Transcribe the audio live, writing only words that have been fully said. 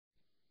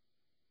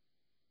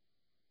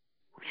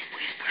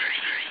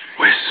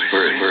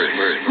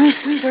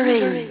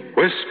Whispering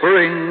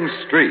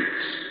Streets.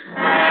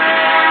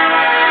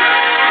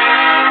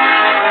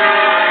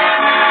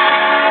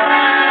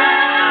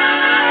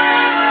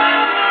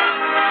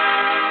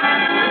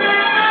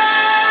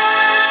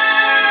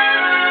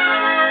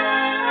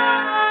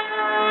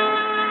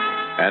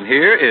 And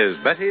here is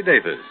Betty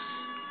Davis.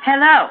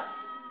 Hello.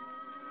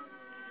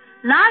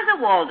 Liza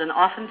Walden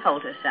often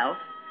told herself,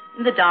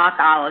 in the dark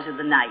hours of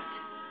the night,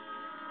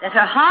 that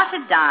her heart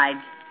had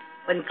died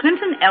when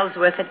Clinton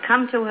Ellsworth had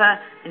come to her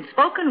and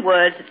spoken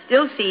words that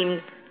still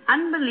seemed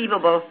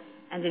unbelievable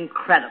and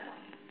incredible.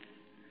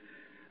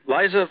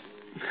 Liza,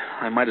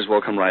 I might as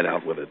well come right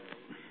out with it.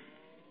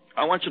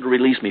 I want you to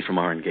release me from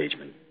our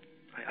engagement.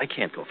 I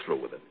can't go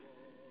through with it.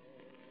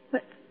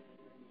 But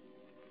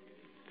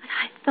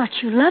I thought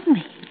you loved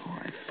me. Oh,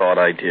 I thought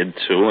I did,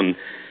 too, and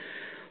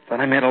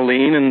then I met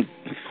Aline, and,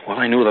 well,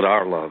 I knew that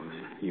our love,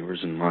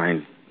 yours and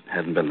mine,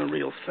 hadn't been the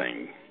real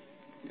thing.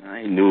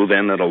 I knew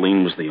then that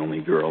Aline was the only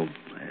girl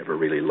I ever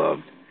really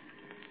loved.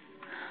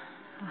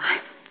 Oh,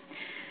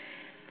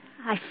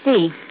 I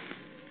see.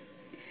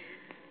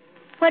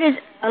 What is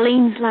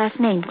Aline's last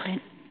name,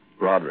 Clint?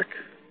 Broderick.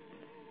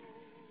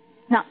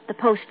 Not the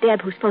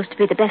post-Deb who's supposed to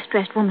be the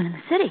best-dressed woman in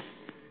the city.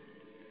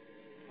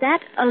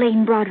 That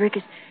Aline Broderick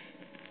is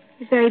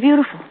very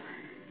beautiful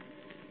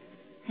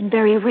and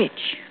very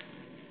rich.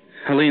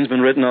 Aline's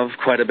been written of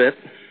quite a bit,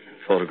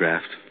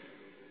 photographed.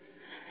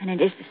 And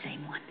it is the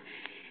same one.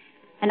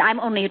 And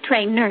I'm only a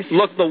trained nurse.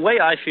 Look, the way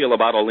I feel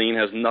about Aline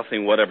has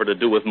nothing whatever to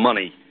do with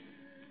money.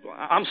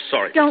 I'm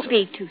sorry. Don't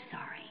be too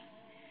sorry.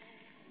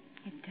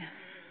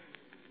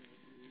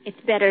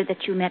 It's better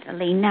that you met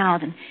Aline now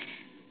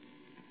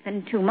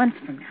than 2 months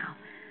from now.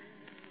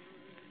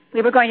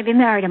 We were going to be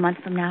married a month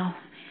from now.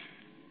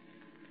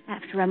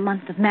 After a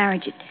month of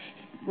marriage, it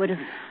would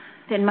have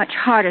been much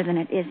harder than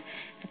it is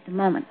at the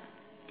moment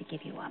to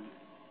give you up.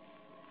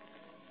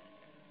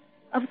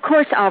 Of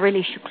course I'll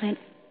release you, Clint.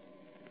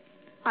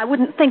 I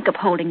wouldn't think of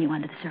holding you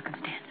under the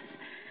circumstances.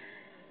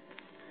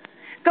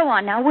 Go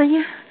on now, will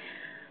you?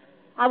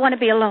 I want to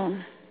be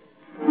alone.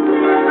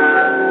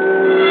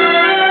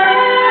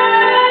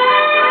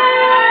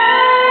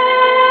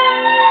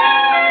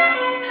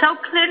 So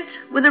Clint,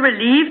 with a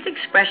relieved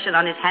expression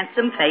on his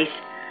handsome face,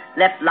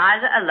 left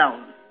Liza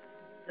alone.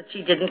 But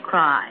she didn't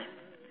cry.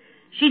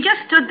 She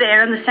just stood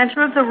there in the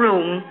center of the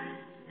room,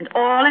 and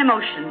all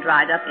emotion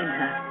dried up in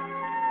her.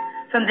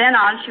 From then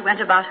on, she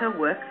went about her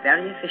work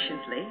very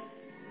efficiently.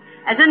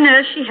 As a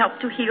nurse, she helped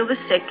to heal the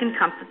sick and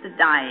comfort the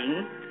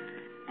dying,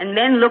 and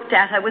men looked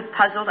at her with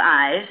puzzled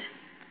eyes.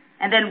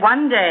 And then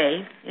one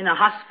day, in a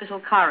hospital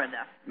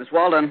corridor... Miss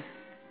Walden.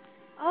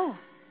 Oh,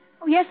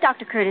 yes,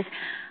 Dr. Curtis.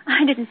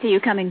 I didn't see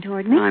you coming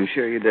toward me. I'm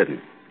sure you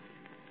didn't.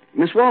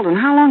 Miss Walden,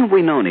 how long have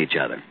we known each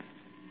other?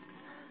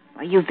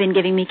 Well, you've been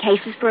giving me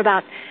cases for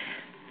about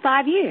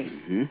 5 years.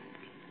 Mm-hmm.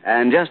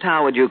 And just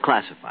how would you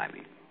classify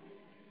me?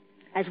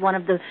 As one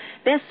of the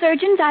best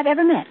surgeons I've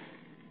ever met.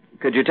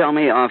 Could you tell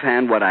me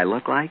offhand what I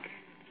look like?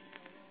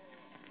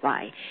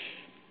 Why,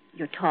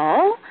 you're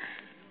tall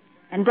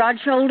and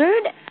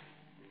broad-shouldered,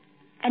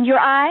 and your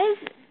eyes...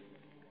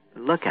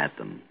 Look at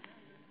them.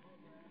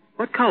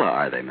 What color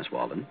are they, Miss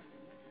Walden?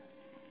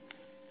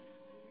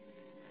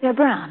 They're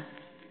brown.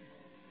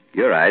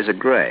 Your eyes are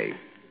gray.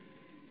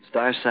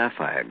 Star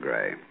sapphire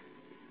gray.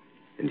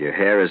 And your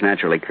hair is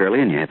naturally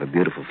curly, and you have a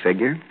beautiful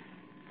figure,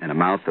 and a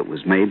mouth that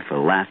was made for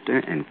laughter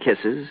and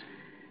kisses,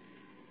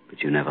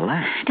 but you never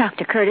laugh.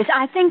 Dr. Curtis,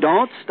 I think...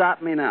 Don't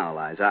stop me now,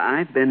 Liza.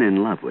 I've been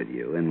in love with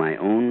you in my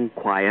own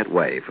quiet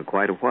way for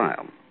quite a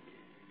while.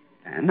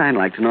 And I'd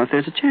like to know if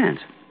there's a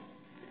chance.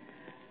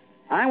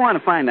 I want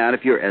to find out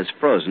if you're as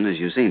frozen as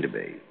you seem to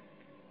be.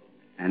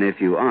 And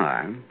if you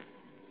are,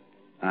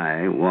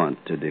 I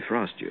want to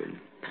defrost you.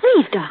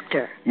 Please,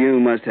 Doctor. You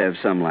must have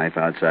some life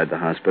outside the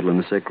hospital and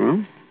the sick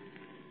room.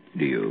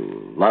 Do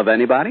you love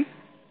anybody?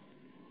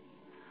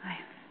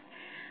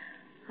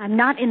 I'm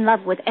not in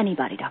love with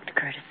anybody, Dr.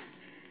 Curtis.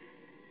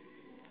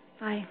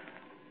 I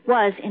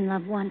was in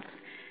love once,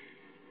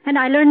 and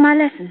I learned my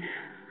lesson.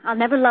 I'll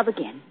never love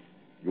again.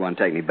 You want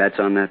to take any bets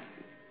on that?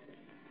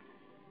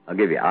 I'll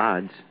give you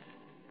odds.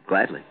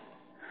 Gladly.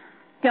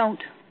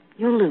 Don't.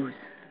 You'll lose.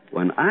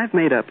 When I've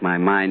made up my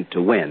mind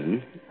to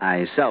win,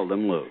 I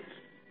seldom lose.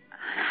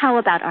 How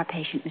about our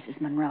patient, Mrs.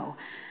 Monroe?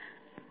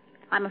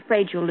 I'm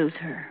afraid you'll lose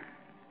her.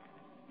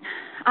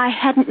 I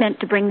hadn't meant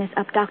to bring this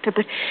up, Doctor,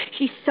 but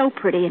she's so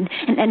pretty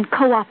and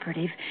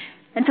cooperative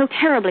and so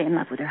terribly in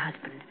love with her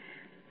husband.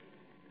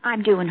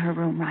 I'm due in her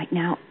room right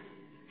now.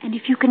 And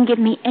if you can give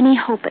me any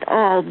hope at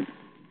all,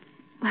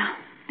 well,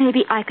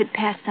 maybe I could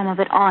pass some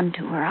of it on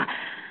to her.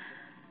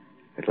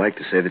 I'd like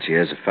to say that she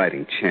has a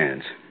fighting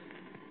chance.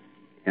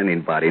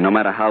 Anybody, no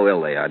matter how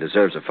ill they are,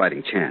 deserves a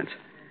fighting chance.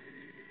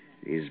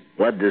 These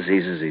blood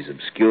diseases, these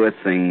obscure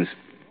things,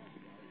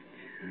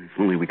 if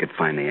only we could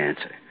find the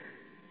answer.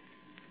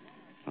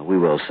 Well, we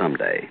will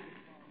someday.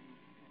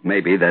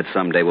 Maybe that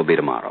someday will be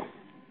tomorrow.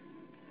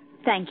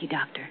 Thank you,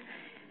 Doctor.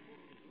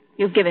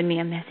 You've given me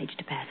a message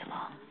to pass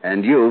along.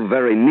 And you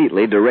very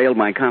neatly derailed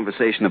my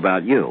conversation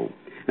about you.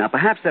 Now,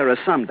 perhaps there are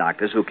some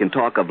doctors who can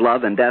talk of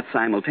love and death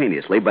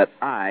simultaneously, but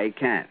I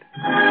can't.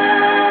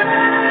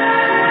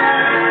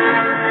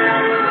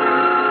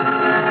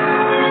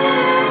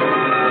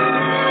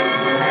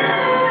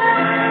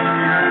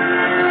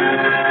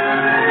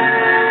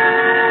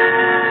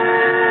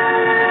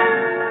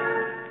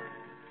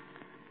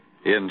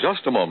 In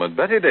just a moment,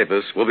 Betty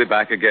Davis will be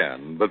back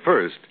again. But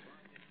first,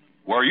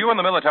 were you in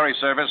the military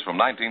service from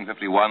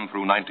 1951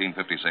 through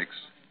 1956?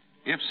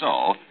 If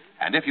so,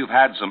 and if you've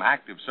had some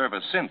active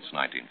service since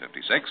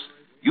 1956,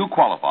 you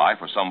qualify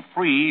for some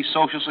free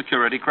Social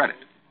Security credit.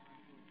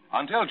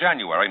 Until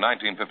January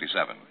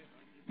 1957,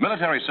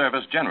 military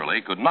service generally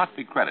could not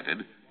be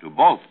credited to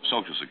both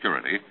Social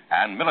Security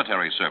and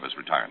military service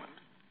retirement.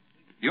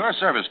 Your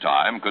service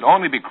time could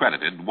only be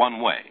credited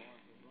one way.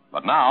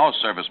 But now,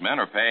 servicemen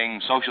are paying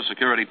Social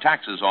Security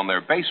taxes on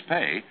their base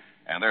pay,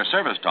 and their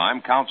service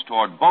time counts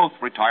toward both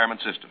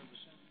retirement systems.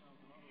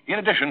 In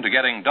addition to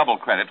getting double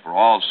credit for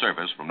all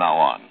service from now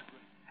on,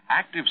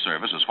 active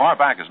service as far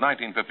back as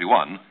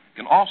 1951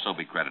 can also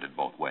be credited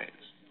both ways.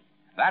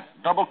 That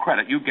double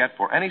credit you get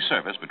for any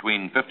service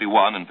between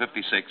 51 and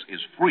 56 is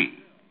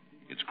free.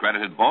 It's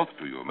credited both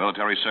to your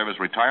military service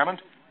retirement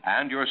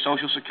and your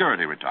Social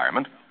Security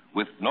retirement,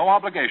 with no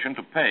obligation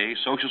to pay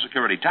Social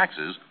Security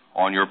taxes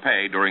on your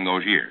pay during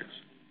those years.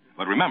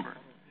 But remember,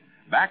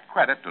 back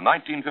credit to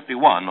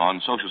 1951 on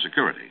Social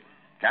Security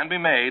can be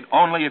made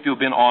only if you've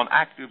been on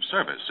active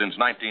service since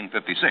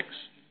 1956.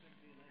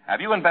 Have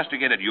you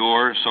investigated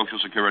your Social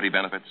Security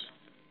benefits?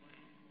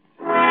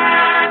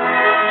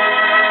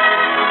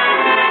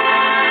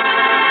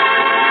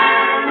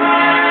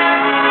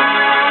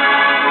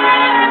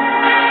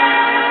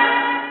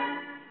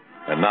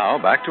 and now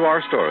back to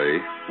our story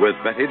with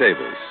Betty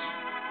Davis.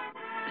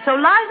 So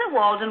Liza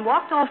Walden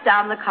walked off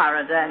down the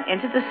corridor and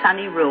entered the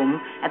sunny room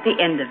at the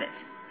end of it,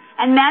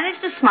 and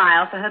managed to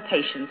smile for her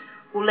patient,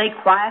 who lay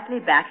quietly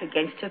back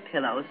against her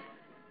pillows,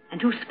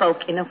 and who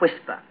spoke in a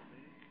whisper.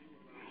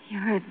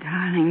 You're a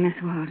darling, Miss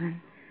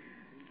Walden.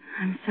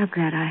 I'm so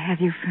glad I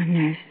have you for a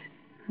nurse.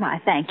 Why,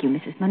 thank you,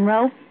 Mrs.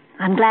 Monroe.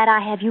 I'm glad I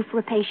have you for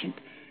a patient.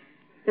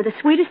 You're the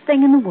sweetest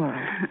thing in the world.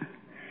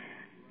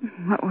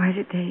 What was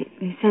it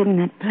they said in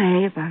that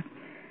play about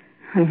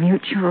a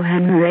mutual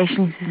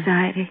admiration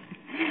society?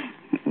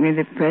 We're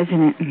the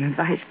president and the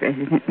vice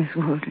president, Miss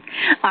Walden.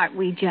 Aren't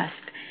we just?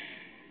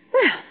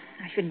 Well,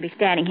 I shouldn't be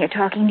standing here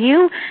talking to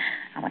you.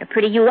 I want to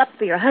pretty you up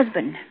for your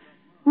husband.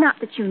 Not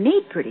that you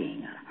need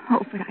prettying up.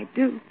 Oh, but I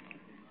do.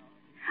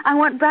 I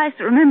want Bryce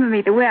to remember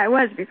me the way I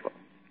was before.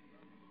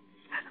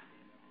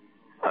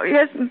 Oh,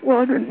 yes, Miss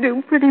Walden,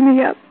 do pretty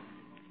me up.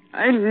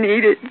 I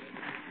need it.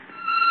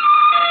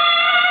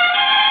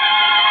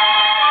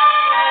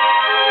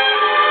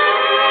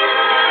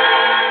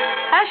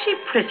 As she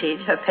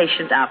prettied her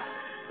patient up,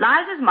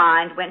 Liza's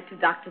mind went to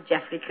Dr.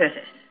 Jeffrey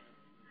Curtis.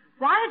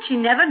 Why had she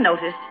never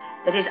noticed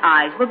that his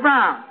eyes were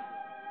brown?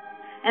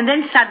 And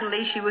then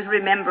suddenly she was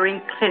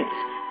remembering Clint's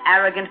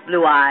arrogant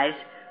blue eyes,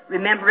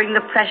 remembering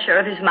the pressure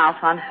of his mouth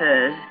on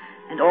hers,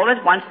 and all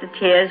at once the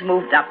tears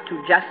moved up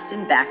to just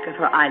in back of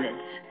her eyelids.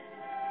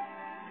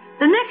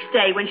 The next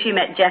day, when she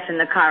met Jeff in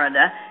the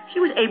corridor, she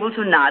was able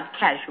to nod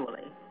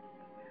casually.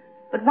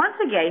 But once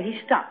again, he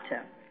stopped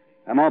her.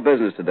 I'm all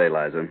business today,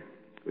 Liza.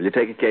 Will you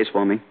take a case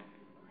for me?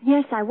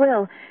 Yes, I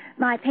will.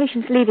 My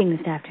patient's leaving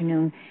this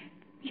afternoon.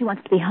 She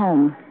wants to be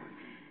home.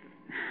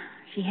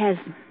 She has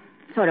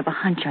sort of a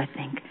hunch, I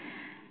think.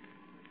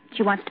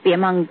 She wants to be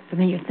among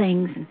familiar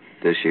things. And...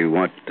 Does she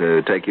want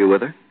to take you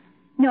with her?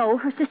 No,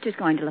 her sister's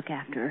going to look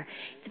after her.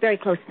 It's a very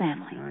close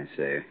family. I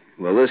see.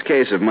 Well, this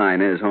case of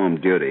mine is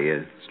home duty.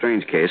 A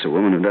strange case, a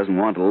woman who doesn't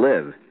want to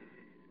live.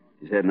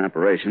 She's had an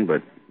operation,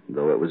 but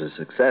though it was a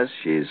success,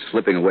 she's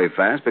slipping away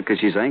fast because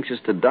she's anxious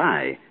to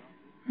die.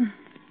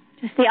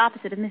 Just the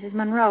opposite of Mrs.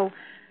 Monroe.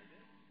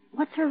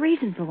 What's her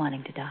reason for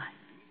wanting to die?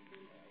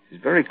 She's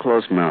very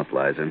close-mouthed,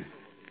 Liza.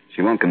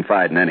 She won't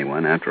confide in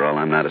anyone. After all,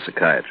 I'm not a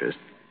psychiatrist.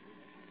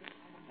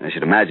 I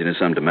should imagine it's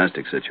some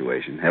domestic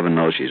situation. Heaven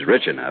knows she's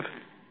rich enough.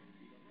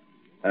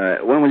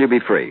 When will you be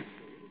free?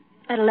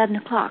 At 11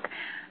 o'clock.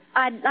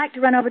 I'd like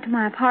to run over to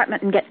my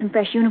apartment and get some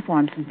fresh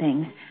uniforms and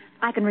things.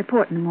 I can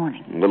report in the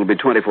morning. Well, it'll be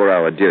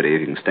 24-hour duty if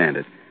you can stand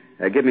it.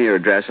 Give me your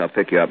address. I'll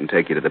pick you up and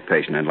take you to the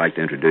patient. I'd like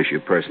to introduce you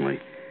personally.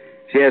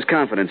 She has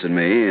confidence in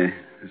me.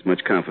 As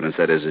much confidence,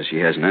 that is, as she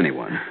has in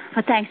anyone.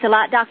 Well, thanks a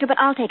lot, Doctor, but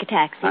I'll take a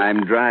taxi.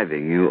 I'm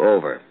driving you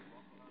over.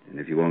 And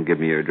if you won't give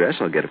me your address,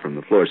 I'll get it from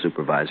the floor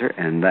supervisor,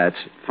 and that's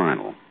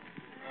final.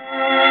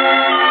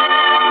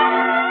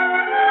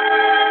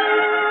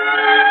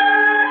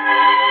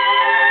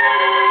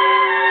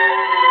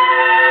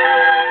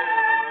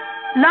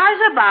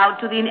 Liza bowed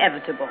to the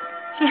inevitable.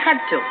 She had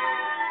to.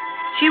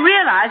 She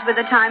realized by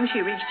the time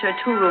she reached her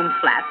two-room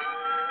flat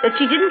that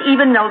she didn't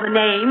even know the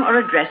name or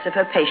address of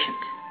her patient.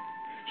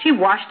 She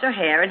washed her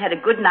hair and had a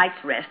good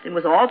night's rest and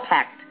was all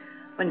packed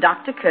when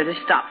Dr. Curtis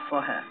stopped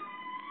for her.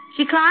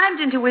 She climbed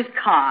into his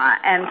car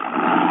and...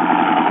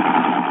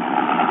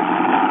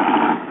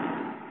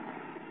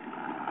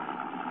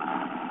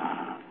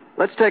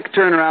 Let's take a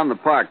turn around the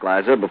park,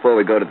 Liza, before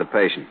we go to the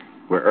patient.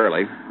 We're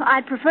early.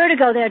 I'd prefer to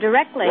go there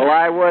directly. Well,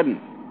 I wouldn't.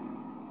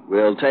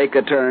 We'll take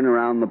a turn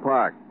around the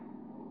park.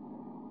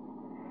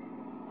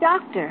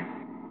 Doctor,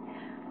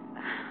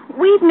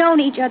 we've known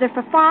each other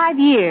for 5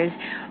 years.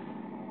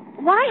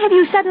 Why have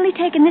you suddenly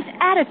taken this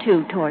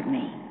attitude toward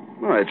me?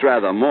 Well, it's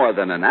rather more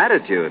than an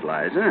attitude,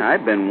 Liza.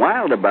 I've been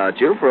wild about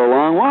you for a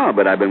long while,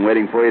 but I've been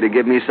waiting for you to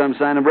give me some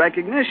sign of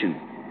recognition.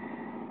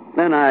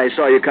 Then I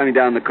saw you coming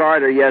down the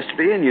corridor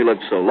yesterday, and you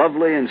looked so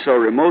lovely and so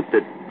remote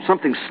that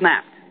something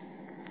snapped.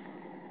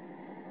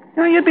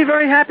 You know, you'd be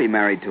very happy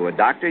married to a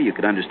doctor. You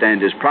could understand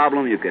his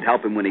problem. You could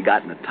help him when he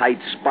got in a tight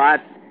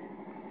spot.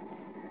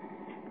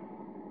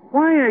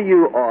 Why are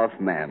you off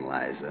man,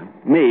 Liza?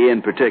 Me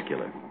in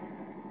particular.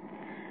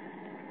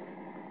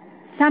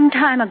 Some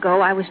time ago,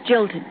 I was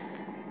jilted.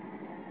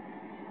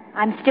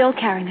 I'm still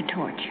carrying the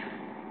torch.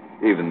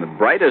 Even the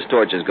brightest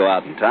torches go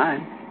out in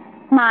time.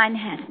 Mine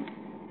hasn't.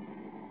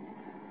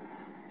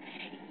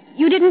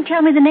 You didn't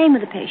tell me the name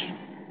of the patient.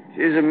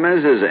 She's a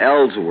Mrs.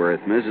 Ellsworth,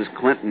 Mrs.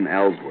 Clinton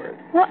Ellsworth.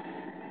 What?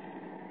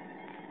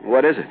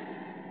 What is it?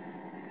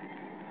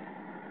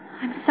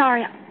 I'm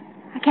sorry.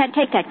 I can't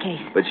take that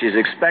case. But she's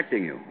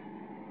expecting you.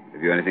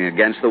 Have you anything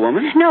against the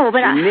woman? No,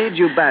 but She needs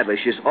you badly.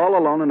 She's all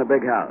alone in a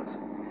big house.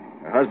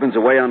 Her husband's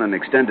away on an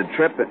extended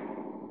trip.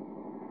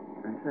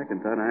 On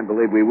second thought, I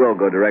believe we will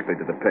go directly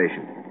to the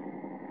patient.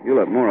 You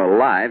look more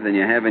alive than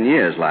you have in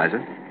years,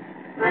 Liza.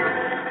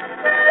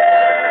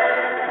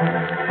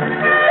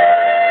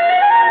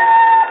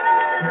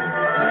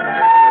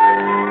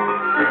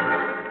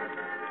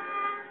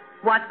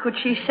 What could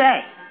she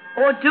say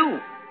or do?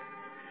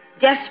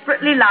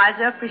 Desperately,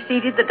 Liza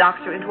preceded the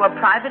doctor into a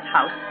private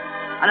house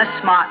on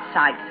a smart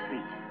side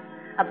street.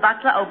 A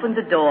butler opened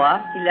the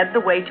door. He led the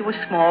way to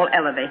a small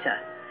elevator.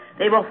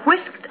 They were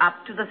whisked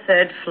up to the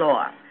 3rd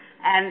floor,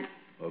 and...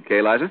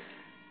 Okay, Liza?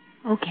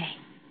 Okay.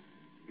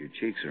 Your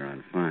cheeks are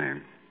on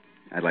fire.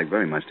 I'd like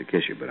very much to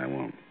kiss you, but I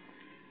won't.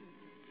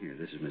 Here,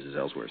 this is Mrs.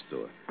 Ellsworth's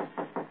door.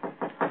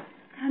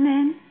 Come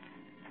in.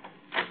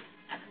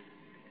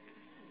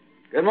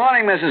 Good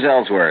morning, Mrs.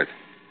 Ellsworth.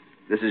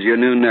 This is your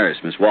new nurse,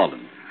 Miss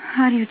Walden.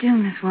 How do you do,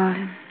 Miss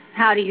Walden?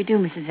 How do you do,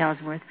 Mrs.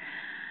 Ellsworth?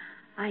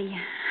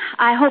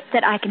 I hope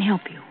that I can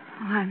help you.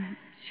 Oh, I'm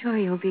sure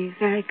you'll be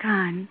very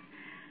kind.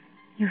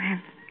 You have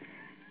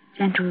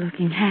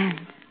gentle-looking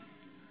hands.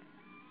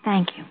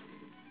 Thank you.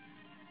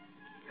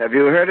 Have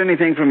you heard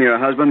anything from your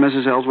husband,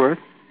 Mrs. Ellsworth?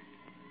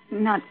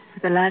 Not for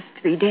the last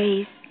 3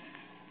 days.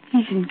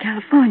 He's in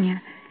California.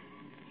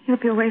 He'll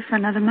be away for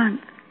another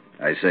month.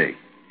 I see.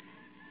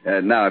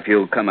 Now, if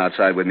you'll come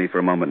outside with me for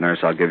a moment,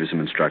 nurse, I'll give you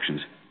some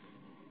instructions.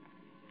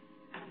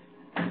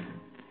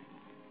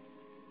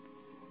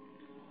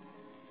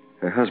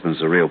 Her husband's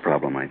the real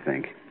problem, I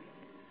think.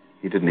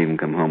 He didn't even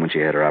come home when she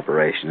had her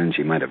operation, and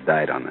she might have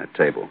died on that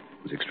table.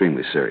 It was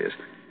extremely serious.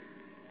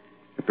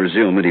 I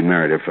presume that he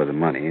married her for the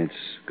money. It's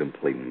a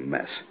complete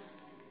mess.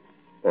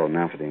 Oh,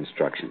 now for the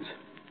instructions.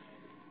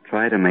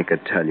 Try to make her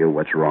tell you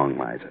what's wrong,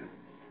 Liza.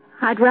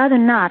 I'd rather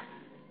not.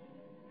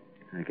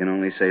 I can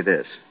only say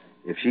this.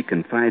 If she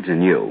confides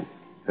in you,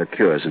 her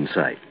cure's in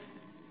sight.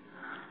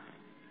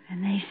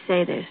 And they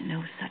say there's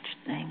no such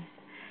thing.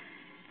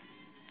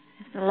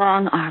 It's the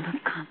long arm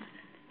of confidence.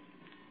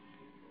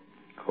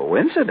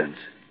 Coincidence?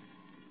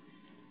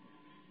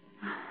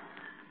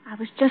 I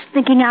was just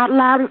thinking out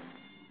loud.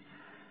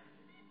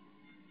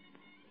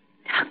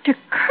 Dr.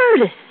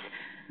 Curtis.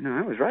 No,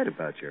 I was right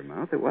about your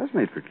mouth. It was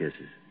made for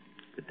kisses.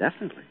 But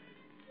definitely.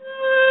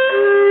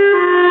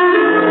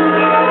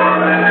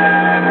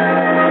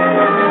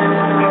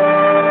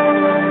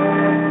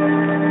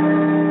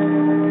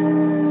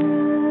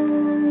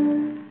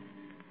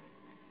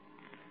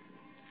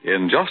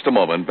 In just a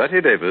moment,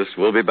 Betty Davis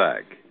will be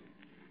back.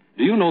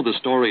 Do you know the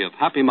story of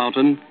Happy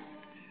Mountain?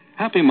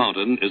 Happy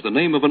Mountain is the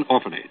name of an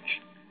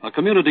orphanage, a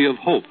community of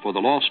hope for the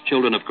lost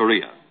children of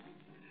Korea.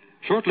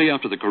 Shortly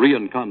after the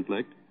Korean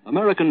conflict,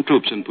 American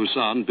troops in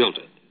Busan built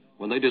it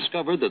when they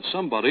discovered that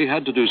somebody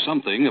had to do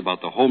something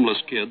about the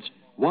homeless kids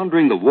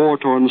wandering the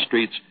war-torn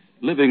streets,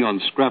 living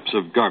on scraps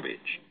of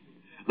garbage.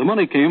 The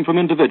money came from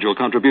individual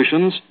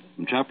contributions,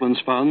 from chaplains'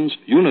 funds,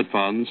 unit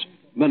funds,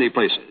 many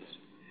places.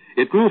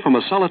 It grew from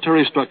a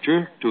solitary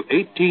structure to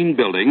 18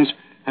 buildings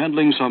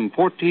handling some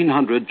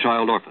 1,400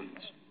 child orphans.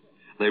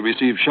 They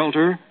receive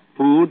shelter,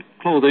 food,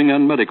 clothing,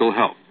 and medical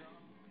help.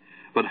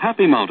 But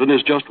Happy Mountain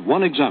is just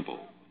one example,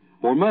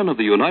 for men of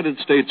the United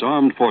States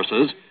Armed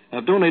Forces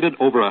have donated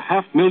over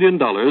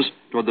 $500,000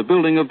 toward the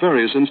building of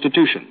various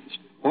institutions,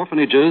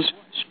 orphanages,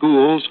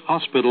 schools,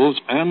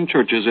 hospitals, and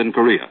churches in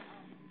Korea.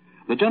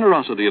 The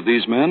generosity of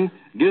these men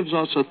gives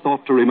us a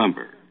thought to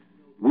remember.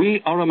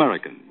 We are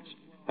Americans.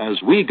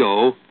 As we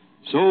go,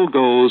 so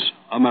goes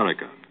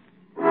America.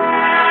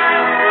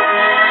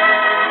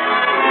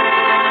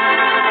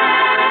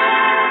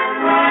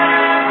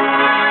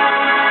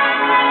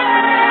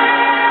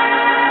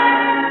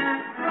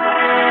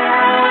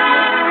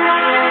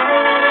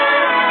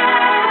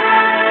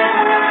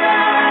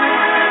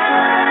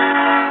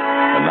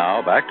 And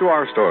now, back to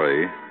our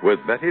story with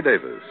Betty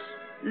Davis.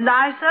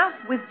 Liza,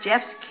 with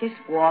Jeff's kiss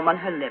warm on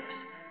her lips,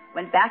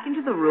 went back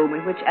into the room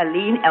in which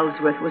Aline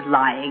Ellsworth was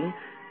lying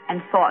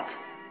and thought,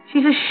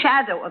 she's a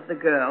shadow of the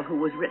girl who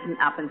was written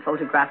up and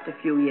photographed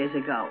a few years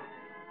ago.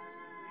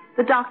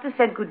 The doctor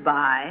said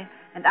goodbye,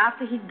 and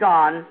after he'd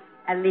gone,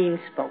 Aline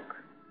spoke.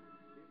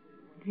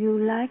 Do you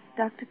like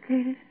Dr.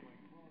 Curtis?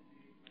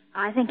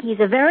 I think he's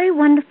a very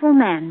wonderful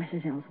man,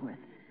 Mrs. Ellsworth.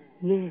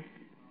 Yes.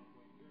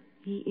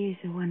 He is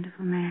a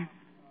wonderful man.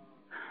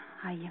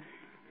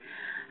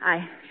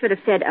 I should have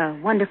said a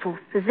wonderful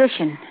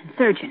physician and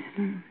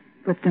surgeon.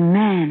 But the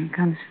man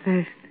comes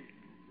first.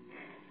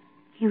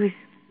 He was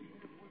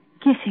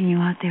kissing you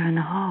out there in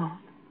the hall.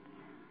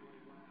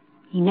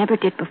 He never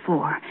did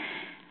before,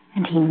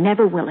 and he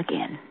never will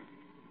again.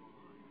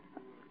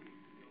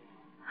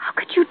 How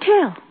could you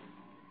tell?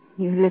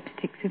 Your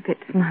lipstick's a bit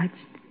smudged.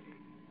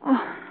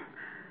 Oh,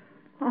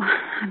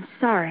 I'm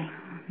sorry.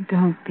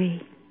 Don't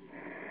be.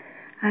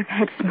 I've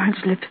had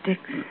smudged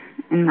lipsticks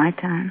in my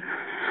time.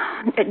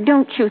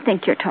 Don't you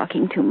think you're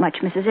talking too much,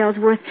 Mrs.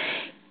 Ellsworth?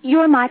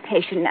 You're my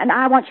patient, and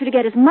I want you to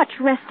get as much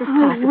rest as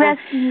possible. Rest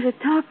me to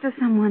talk to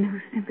someone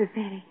who's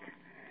sympathetic.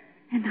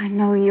 And I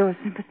know you're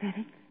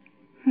sympathetic.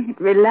 It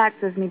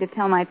relaxes me to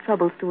tell my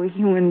troubles to a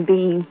human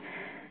being.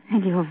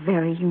 And you're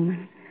very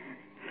human.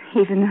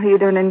 Even though you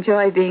don't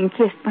enjoy being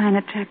kissed by an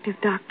attractive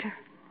doctor.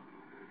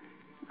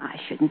 I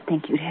shouldn't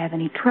think you'd have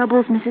any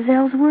troubles, Mrs.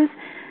 Ellsworth.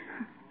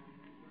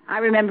 I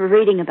remember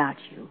reading about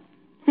you,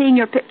 seeing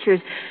your pictures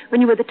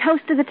when you were the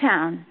toast of the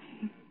town.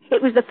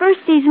 It was the first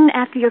season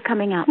after your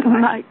coming out party.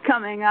 My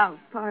coming out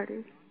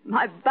party.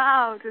 My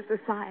bow to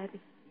society.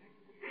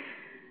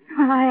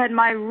 Well, I had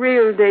my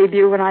real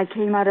debut when I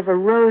came out of a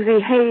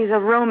rosy haze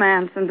of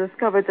romance and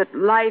discovered that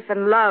life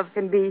and love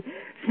can be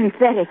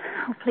synthetic.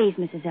 Oh, please,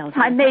 Mrs. Ellsworth.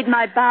 I made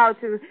my bow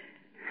to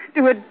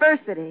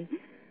adversity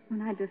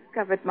when I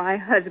discovered my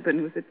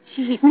husband was a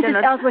cheat.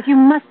 Mrs. Ellsworth, you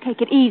must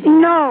take it easy.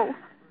 No,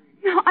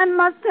 I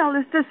must tell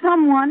this to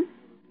someone.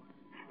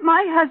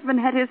 My husband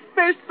had his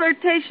first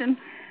flirtation,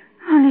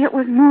 only it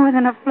was more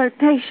than a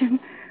flirtation,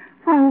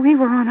 for we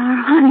were on our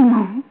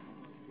honeymoon.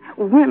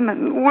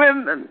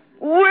 Women.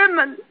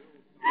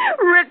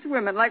 Rich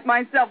women like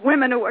myself,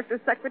 women who worked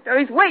as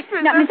secretaries,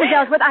 waitresses. Now, Mrs.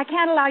 Ellsworth, I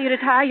can't allow you to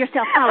tire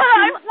yourself out.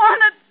 I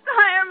want to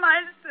tire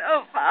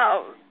myself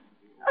out.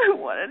 I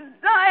want to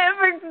die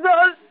of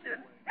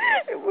exhaustion.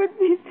 It would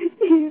be the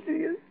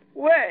easiest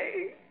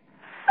way.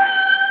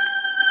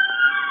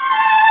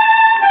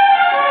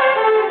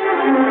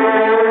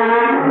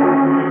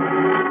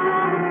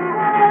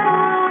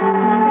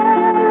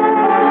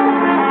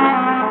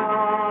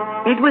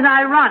 It was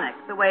ironic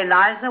the way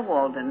Liza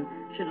Walden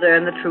should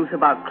learn the truth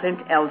about Clint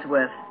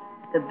Ellsworth,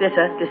 the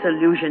bitter,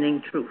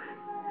 disillusioning truth.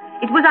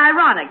 It was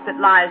ironic that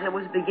Liza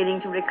was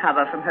beginning to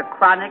recover from her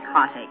chronic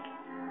heartache,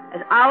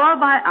 as hour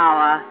by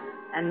hour,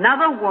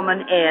 another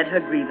woman aired her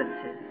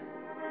grievances.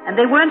 And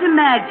they weren't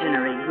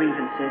imaginary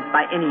grievances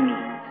by any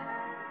means.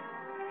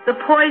 The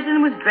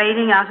poison was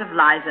draining out of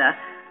Liza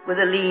with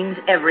Aline's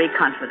every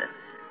confidence.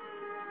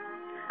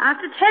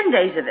 After 10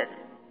 days of it,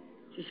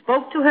 she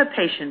spoke to her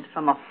patient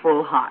from a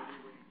full heart.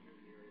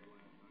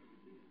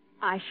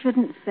 I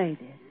shouldn't say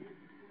this.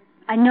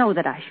 I know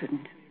that I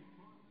shouldn't.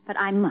 But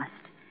I must.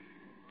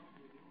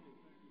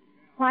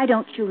 Why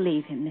don't you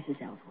leave him,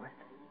 Mrs. Ellsworth?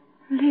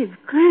 Leave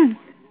Clint?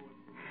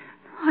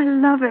 I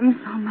love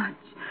him so much.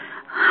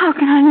 How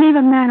can I leave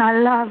a man I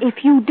love?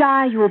 If you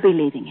die, you will be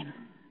leaving him.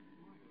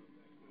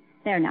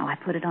 There now, I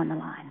put it on the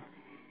line.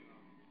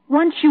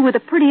 Once you were the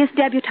prettiest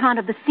debutante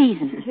of the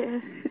season.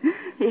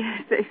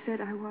 Yes, they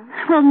said I was.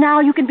 Well, now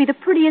you can be the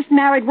prettiest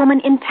married woman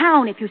in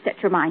town if you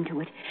set your mind to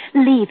it.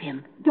 Leave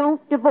him.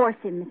 Don't divorce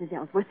him, Mrs.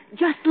 Ellsworth.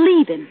 Just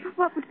leave him.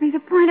 What would be the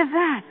point of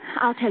that?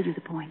 I'll tell you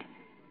the point.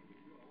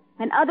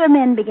 When other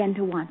men begin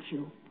to want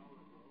you,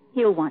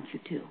 he'll want you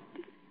too.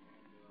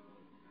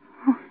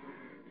 Oh,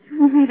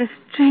 you made a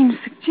strange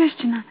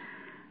suggestion.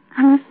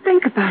 I must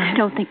think about it.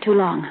 Don't think too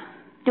long.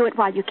 Do it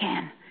while you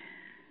can.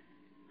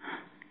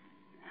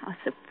 How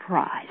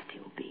surprised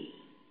he'll be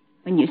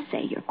when you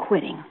say you're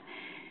quitting.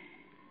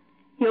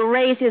 He'll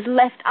raise his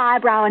left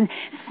eyebrow and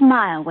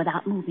smile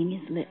without moving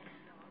his lips.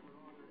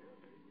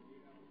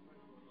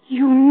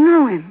 You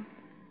know him.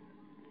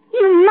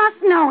 You must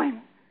know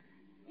him.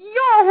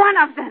 You're one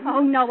of them. Oh,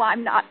 no,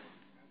 I'm not.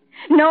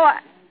 No,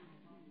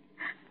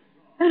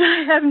 And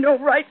I have no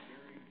right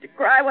to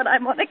cry when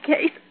I'm on a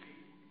case.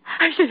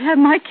 I should have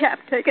my cap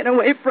taken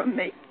away from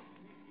me.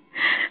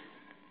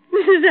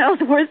 Mrs.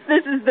 Ellsworth,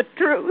 this is the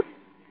truth.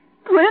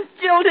 Clint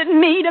jilted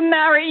me to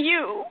marry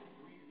you.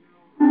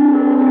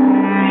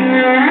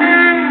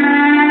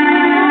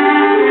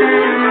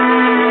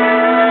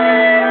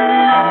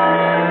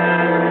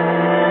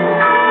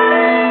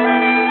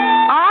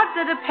 Odd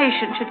that a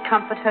patient should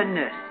comfort her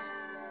nurse.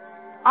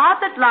 Odd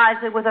that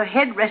Liza, with her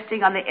head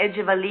resting on the edge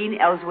of Aline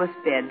Ellsworth's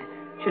bed,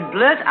 should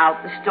blurt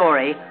out the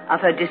story of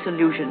her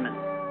disillusionment.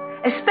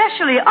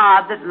 Especially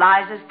odd that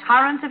Liza's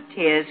torrent of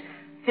tears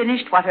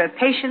finished what her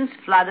patient's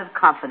flood of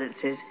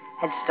confidences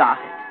had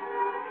started.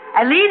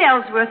 Aline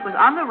Ellsworth was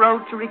on the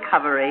road to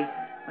recovery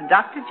when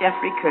Dr.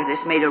 Jeffrey Curtis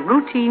made a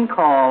routine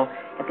call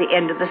at the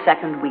end of the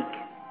second week.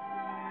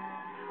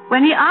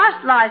 When he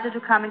asked Liza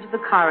to come into the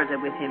corridor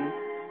with him,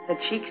 her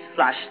cheeks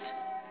flushed,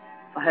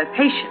 for her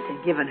patient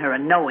had given her a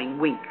knowing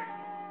wink.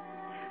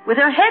 With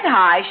her head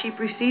high, she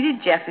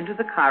preceded Jeff into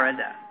the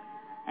corridor.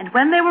 And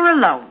when they were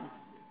alone...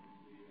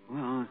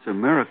 Well, it's a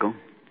miracle.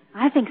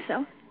 I think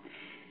so.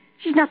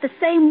 She's not the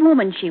same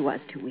woman she was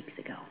 2 weeks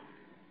ago.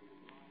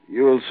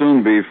 You'll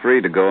soon be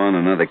free to go on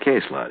another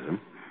case, Liza.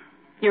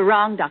 You're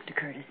wrong, Dr.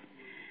 Curtis.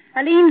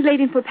 Aline's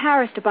leaving for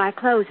Paris to buy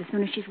clothes as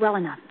soon as she's well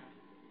enough.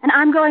 And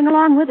I'm going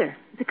along with her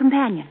as a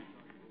companion.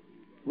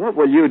 What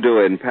will you do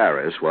in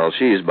Paris while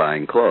she's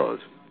buying clothes?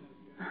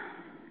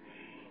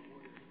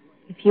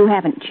 If you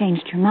haven't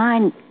changed your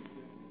mind,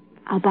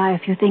 I'll buy a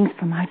few things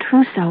for my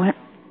trousseau.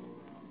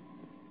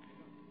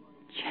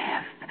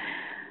 Jeff,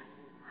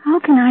 how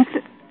can I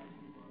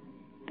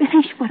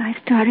finish what I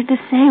started to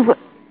say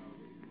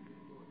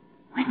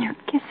when you're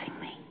kissing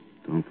me?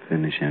 Don't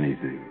finish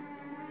anything.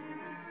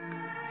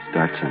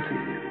 Start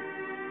something new.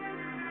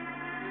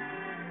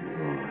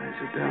 Oh,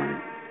 Liza,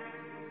 darling.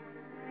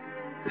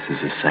 This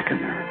is a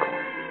second miracle.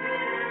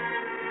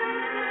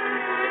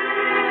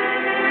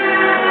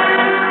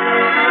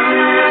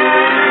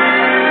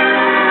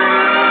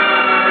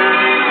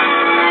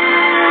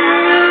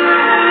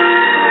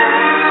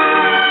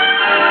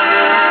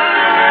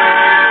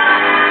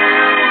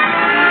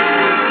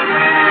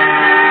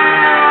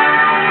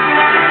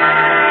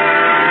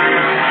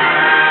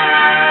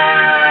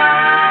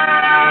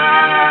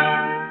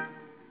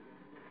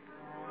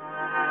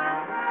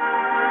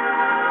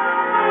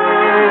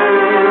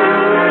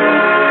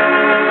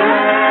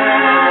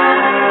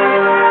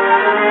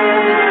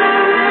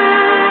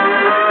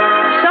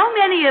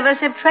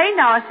 Have trained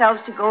ourselves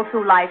to go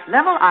through life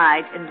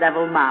level-eyed and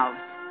level-mouthed.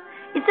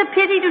 It's a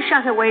pity to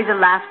shut away the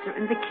laughter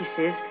and the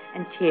kisses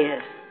and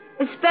tears,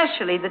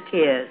 especially the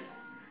tears,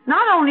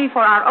 not only for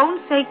our own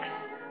sakes,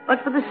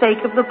 but for the sake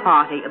of the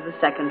party of the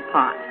second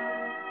part.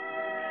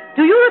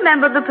 Do you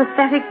remember the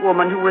pathetic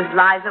woman who was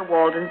Liza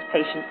Walden's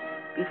patient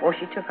before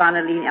she took on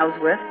Aline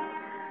Ellsworth?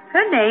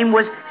 Her name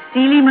was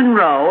Celie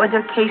Monroe, and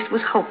her case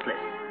was hopeless.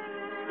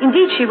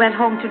 Indeed, she went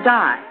home to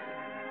die.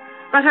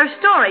 But her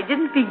story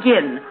didn't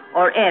begin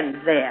or end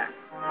there.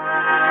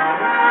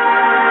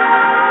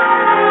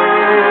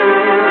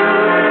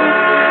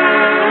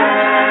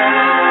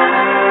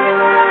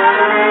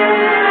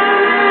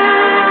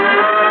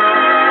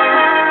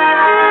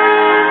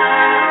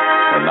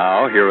 And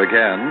now, here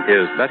again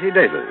is Betty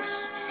Davis.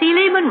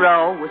 Celie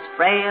Monroe was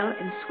frail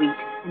and sweet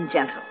and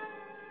gentle.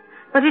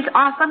 But it's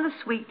often the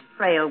sweet,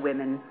 frail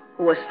women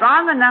who are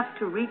strong enough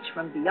to reach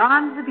from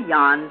beyond the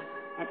beyond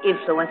and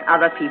influence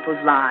other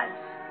people's lives.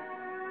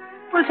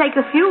 We'll take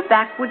a few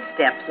backward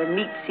steps and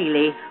meet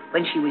Celie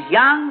when she was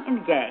young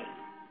and gay.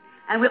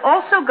 And we'll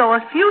also go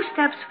a few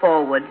steps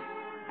forward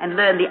and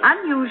learn the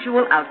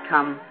unusual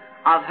outcome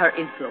of her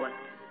influence.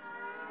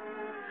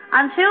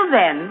 Until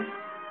then,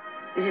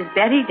 this is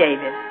Betty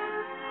Davis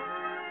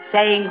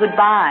saying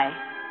goodbye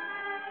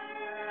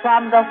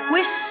from the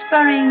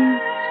Whispering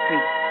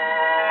Street.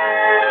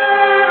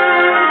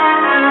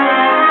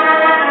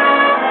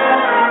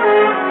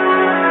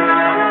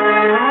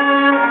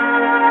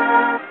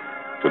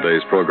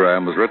 Today's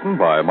program was written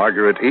by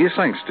Margaret E.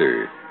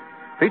 Sangster.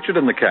 Featured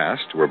in the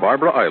cast were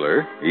Barbara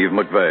Eiler, Eve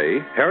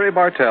McVeigh, Harry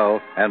Bartell,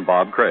 and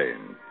Bob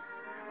Crane.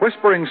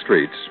 Whispering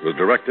Streets was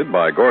directed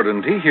by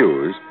Gordon T.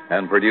 Hughes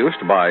and produced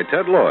by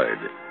Ted Lloyd.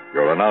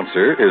 Your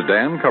announcer is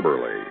Dan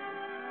Cubberly.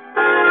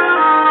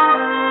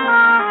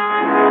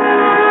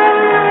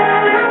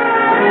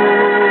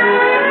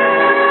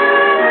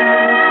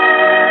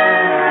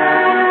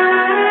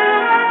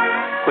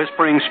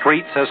 Whispering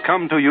Streets has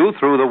come to you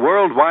through the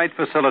worldwide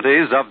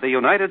facilities of the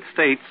United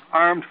States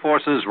Armed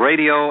Forces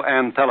Radio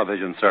and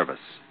Television Service.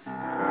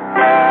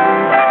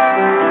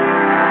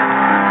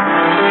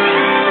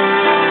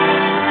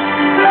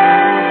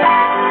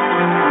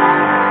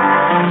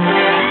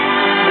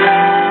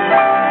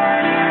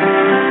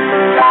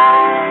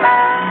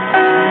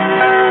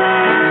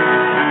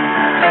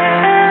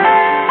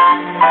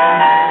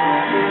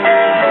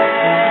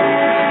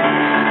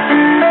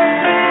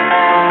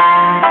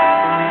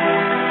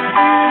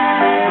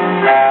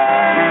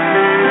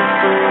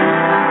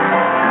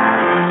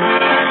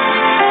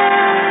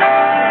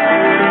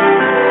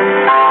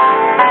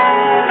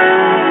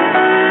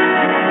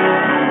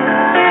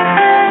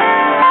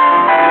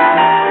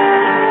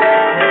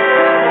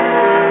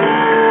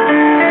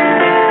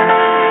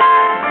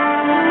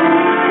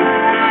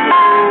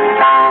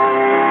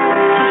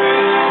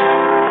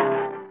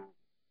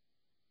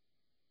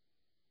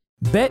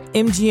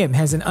 BetMGM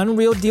has an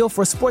unreal deal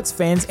for sports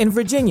fans in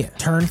Virginia.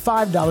 Turn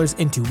 $5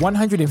 into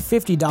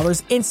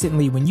 $150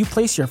 instantly when you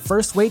place your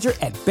first wager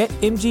at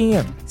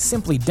BetMGM.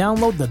 Simply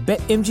download the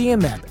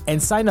BetMGM app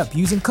and sign up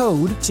using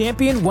code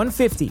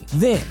Champion150.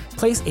 Then,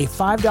 place a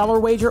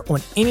 $5 wager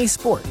on any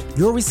sport.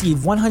 You'll receive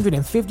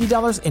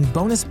 $150 in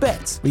bonus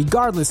bets,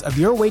 regardless of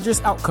your wager's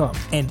outcome.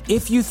 And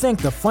if you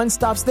think the fun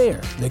stops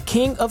there, the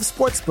King of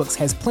Sportsbooks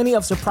has plenty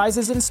of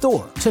surprises in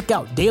store. Check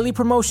out daily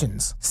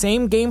promotions,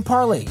 same-game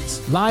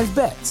parlays, live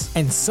bets, bets,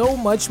 and so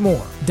much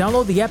more.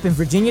 Download the app in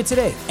Virginia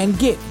today and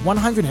get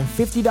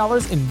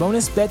 $150 in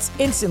bonus bets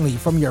instantly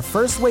from your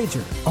first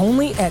wager.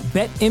 Only at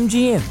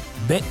BetMGM.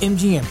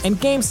 BetMGM and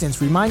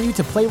GameSense remind you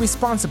to play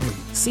responsibly.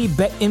 See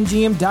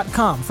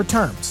BetMGM.com for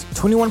terms.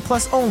 21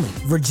 plus only.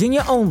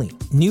 Virginia only.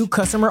 New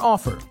customer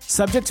offer.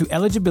 Subject to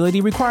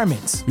eligibility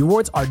requirements.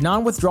 Rewards are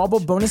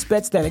non-withdrawable bonus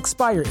bets that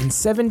expire in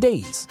 7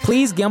 days.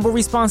 Please gamble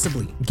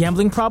responsibly.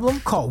 Gambling problem?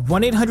 Call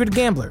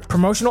 1-800-GAMBLER.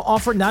 Promotional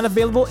offer not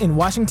available in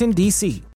Washington, D.C.